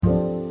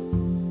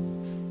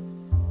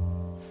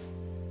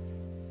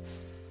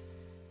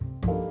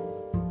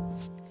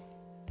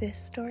This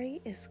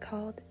story is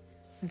called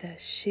The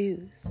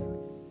Shoes.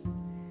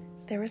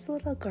 There was a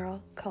little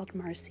girl called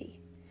Marcy,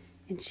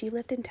 and she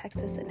lived in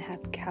Texas and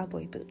had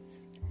cowboy boots.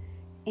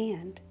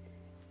 And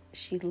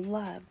she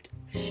loved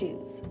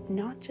shoes,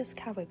 not just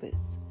cowboy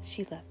boots.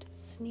 She loved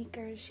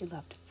sneakers, she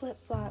loved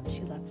flip-flops,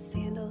 she loved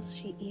sandals,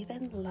 she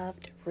even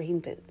loved rain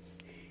boots.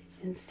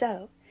 And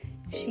so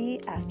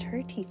she asked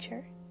her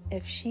teacher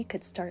if she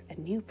could start a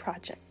new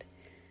project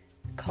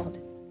called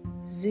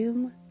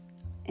Zoom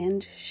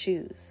and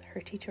Shoes. Her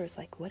teacher was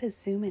like, "What is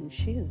Zoom and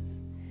Shoes?"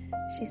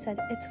 She said,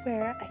 "It's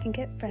where I can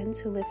get friends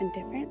who live in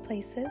different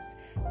places.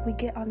 We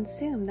get on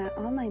Zoom, that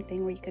online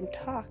thing where you can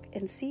talk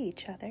and see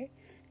each other,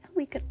 and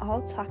we can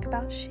all talk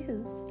about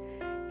shoes.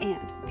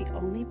 And the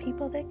only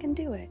people that can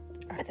do it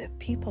are the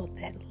people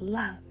that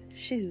love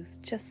shoes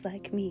just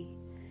like me."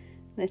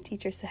 The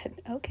teacher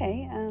said,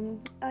 "Okay,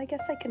 I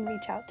guess I can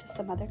reach out to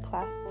some other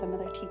class, some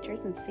other teachers,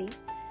 and see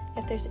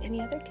if there's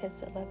any other kids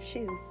that love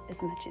shoes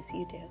as much as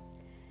you do."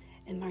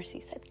 And Marcy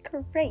said,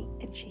 "Great,"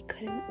 and she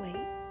couldn't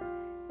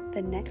wait.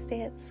 The next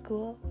day at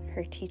school,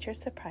 her teacher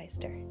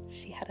surprised her.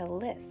 She had a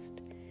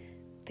list.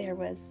 There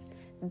was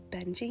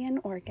Benji in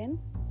Oregon.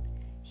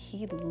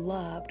 He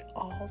loved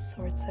all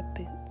sorts of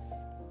boots.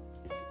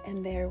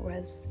 And there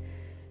was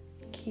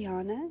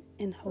Kiana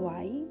in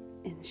Hawaii,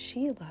 and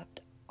she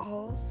loved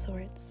all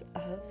sorts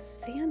of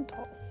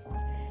sandals.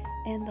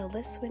 And the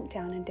list went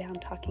down and down,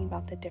 talking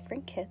about the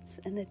different kids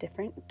and the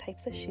different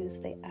types of shoes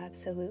they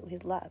absolutely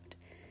loved.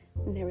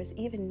 And there was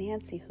even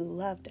Nancy, who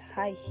loved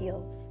high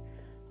heels,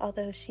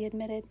 although she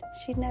admitted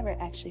she'd never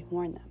actually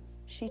worn them.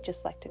 She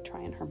just liked to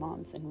try on her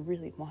mom's and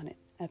really wanted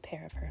a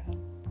pair of her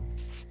own.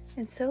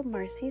 And so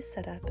Marcy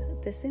set up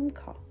the Zoom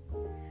call.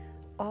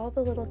 All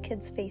the little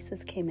kids'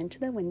 faces came into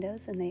the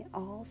windows, and they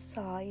all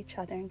saw each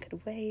other and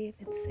could wave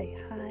and say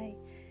hi,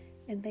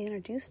 and they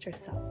introduced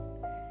herself.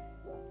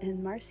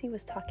 And Marcy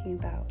was talking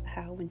about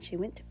how when she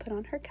went to put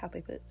on her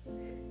cowboy boots,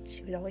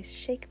 she would always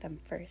shake them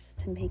first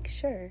to make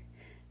sure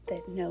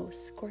that no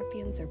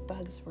scorpions or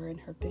bugs were in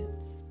her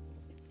boots.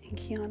 And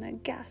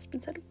Kiana gasped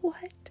and said,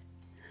 "What?"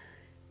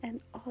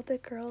 And all the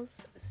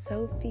girls,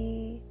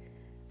 Sophie,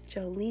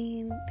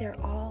 Jolene, they're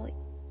all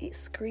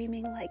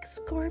screaming like,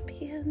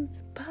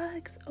 "Scorpions,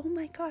 bugs, oh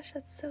my gosh,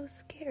 that's so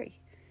scary."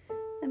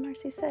 And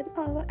Marcy said,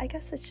 "Oh, I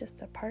guess it's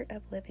just a part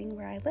of living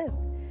where I live.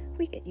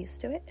 We get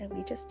used to it and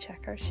we just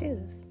check our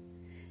shoes."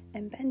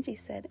 And Benji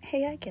said,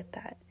 "Hey, I get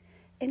that.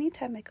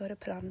 Anytime I go to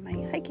put on my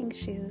hiking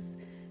shoes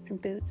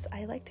and boots,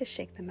 I like to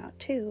shake them out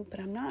too, but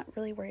I'm not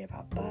really worried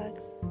about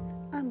bugs.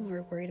 I'm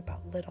more worried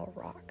about little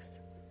rocks."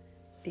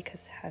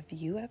 Because have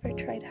you ever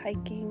tried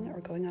hiking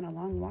or going on a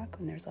long walk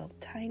when there's a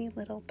tiny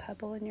little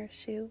pebble in your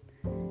shoe?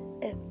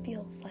 It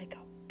feels like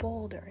a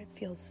boulder. It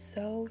feels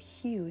so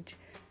huge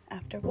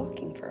after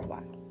walking for a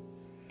while.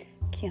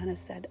 Kiana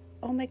said,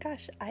 "Oh my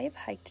gosh, I've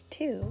hiked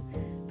too,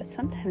 but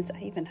sometimes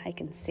I even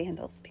hike in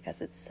sandals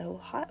because it's so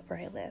hot where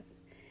I live.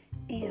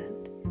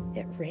 And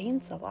it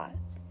rains a lot."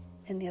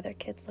 And the other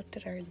kids looked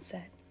at her and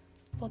said,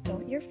 "Well,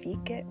 don't your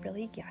feet get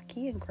really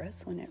yucky and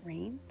gross when it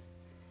rains?"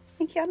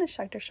 And Kiana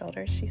shrugged her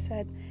shoulders. She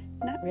said,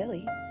 "Not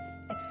really.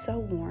 It's so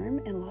warm,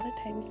 and a lot of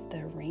times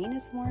the rain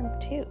is warm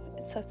too.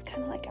 So it's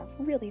kind of like a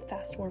really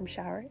fast warm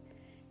shower.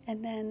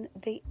 And then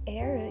the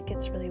air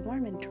gets really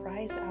warm and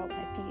dries out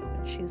my feet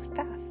and shoes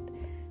fast.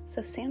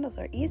 So sandals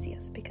are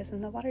easiest because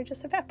then the water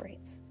just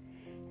evaporates.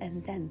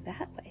 And then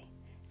that way,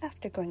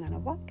 after going on a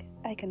walk,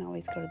 I can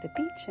always go to the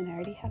beach and I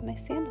already have my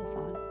sandals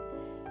on."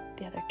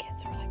 The other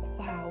kids were like,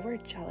 "Wow, we're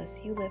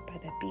jealous. You live by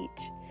the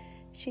beach."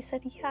 She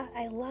said, "Yeah,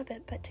 I love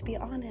it, but to be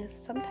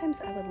honest, sometimes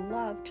I would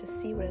love to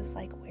see what it's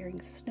like wearing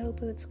snow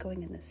boots,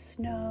 going in the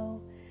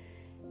snow."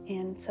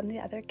 And some of the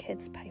other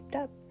kids piped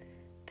up.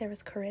 There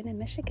was Corinne in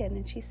Michigan,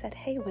 and she said,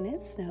 "Hey, when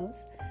it snows,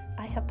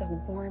 I have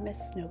the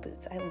warmest snow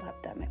boots. I love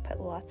them. I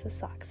put lots of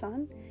socks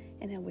on,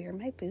 and I wear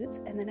my boots,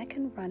 and then I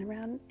can run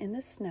around in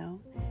the snow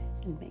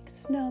and make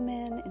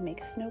snowmen and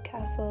make snow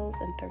castles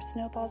and throw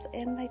snowballs,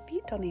 and my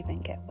feet don't even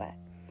get wet."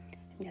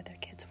 And the other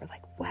kids were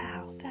like,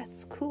 "Wow,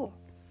 that's cool."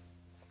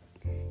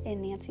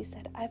 And Nancy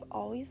said, "I've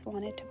always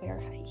wanted to wear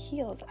high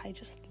heels. I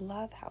just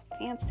love how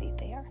fancy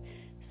they are.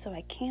 So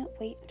I can't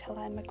wait until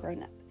I'm a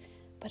grown-up.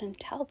 But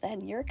until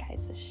then, your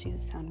guys'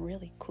 shoes sound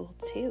really cool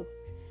too.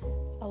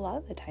 A lot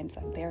of the times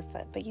I'm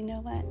barefoot, but you know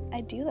what?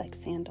 I do like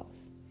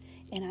sandals.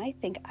 And I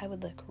think I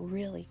would look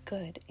really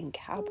good in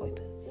cowboy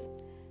boots."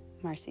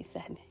 Marcy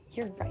said,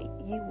 "You're right,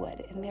 you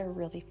would, and they're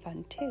really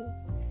fun too.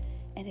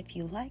 And if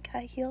you like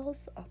high heels,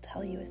 I'll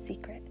tell you a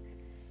secret.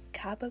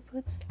 Cowboy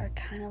boots are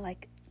kind of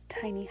like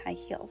tiny high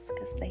heels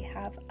because they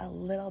have a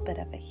little bit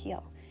of a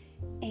heel.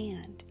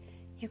 And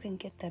you can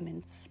get them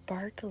in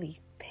sparkly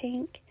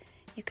pink.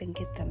 You can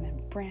get them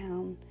in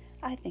brown.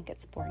 I think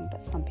it's boring,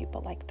 but some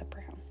people like the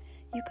brown.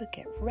 You could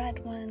get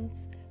red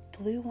ones,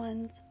 blue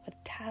ones with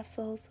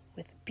tassels,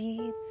 with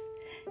beads."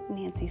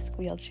 Nancy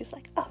squealed. She's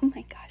like, "Oh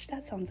my gosh,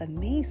 that sounds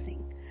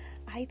amazing.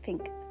 I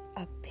think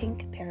a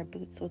pink pair of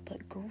boots would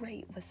look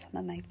great with some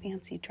of my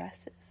fancy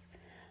dresses."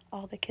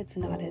 All the kids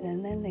nodded,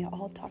 and then they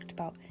all talked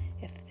about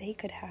if they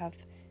could have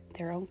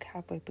their own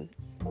cowboy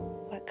boots,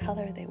 what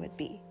color they would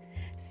be.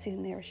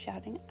 Soon they were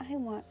shouting, "I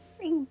want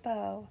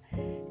rainbow,"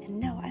 and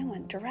 "No, I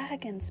want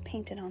dragons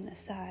painted on the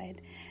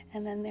side."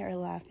 And then they were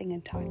laughing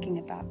and talking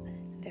about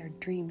their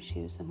dream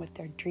shoes and what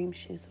their dream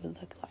shoes would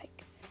look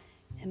like.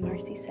 And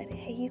Marcy said,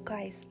 "Hey, you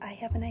guys, I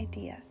have an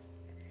idea.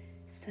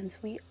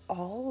 Since we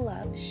all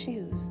love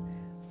shoes,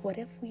 what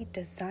if we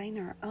design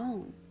our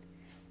own?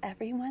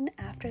 Everyone,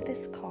 after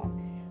this call,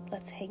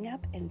 let's hang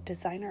up and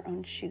design our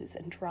own shoes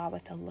and draw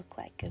what they'll look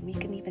like. And we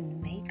can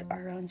even make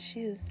our own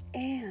shoes."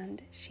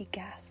 And she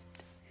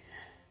gasped,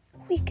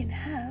 "We can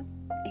have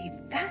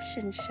a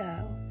fashion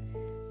show."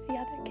 The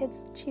other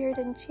kids cheered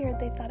and cheered.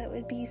 They thought it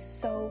would be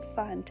so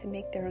fun to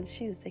make their own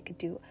shoes. They could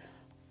do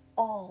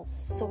all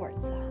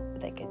sorts.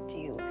 They could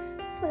do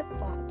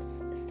flip-flops,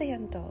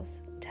 sandals,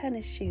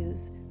 tennis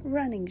shoes,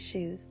 running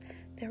shoes.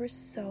 There were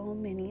so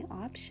many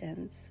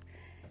options,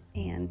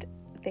 and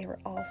they were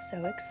all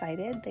so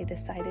excited. They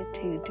decided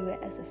to do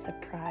it as a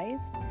surprise,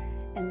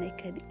 and they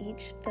could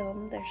each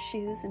film their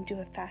shoes and do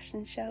a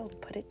fashion show and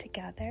put it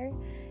together,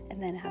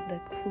 and then have the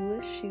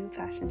coolest shoe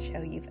fashion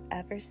show you've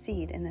ever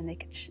seen. And then they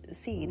could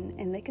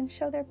and they can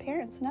show their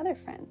parents and other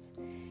friends,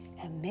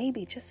 and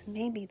maybe, just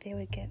maybe, they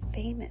would get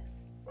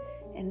famous,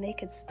 and they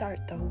could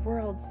start the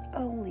world's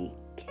only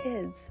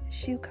kids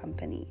shoe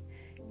company,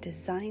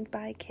 designed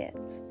by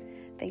kids.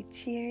 They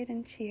cheered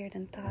and cheered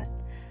and thought,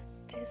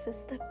 "This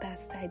is the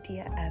best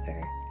idea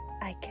ever.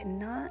 I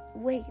cannot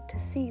wait to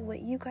see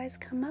what you guys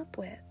come up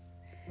with."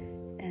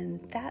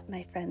 And that,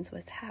 my friends,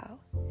 was how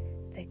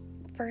the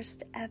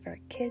first ever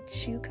kids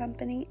shoe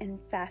company and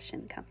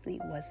fashion company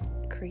was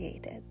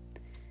created.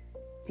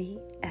 The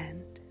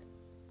end.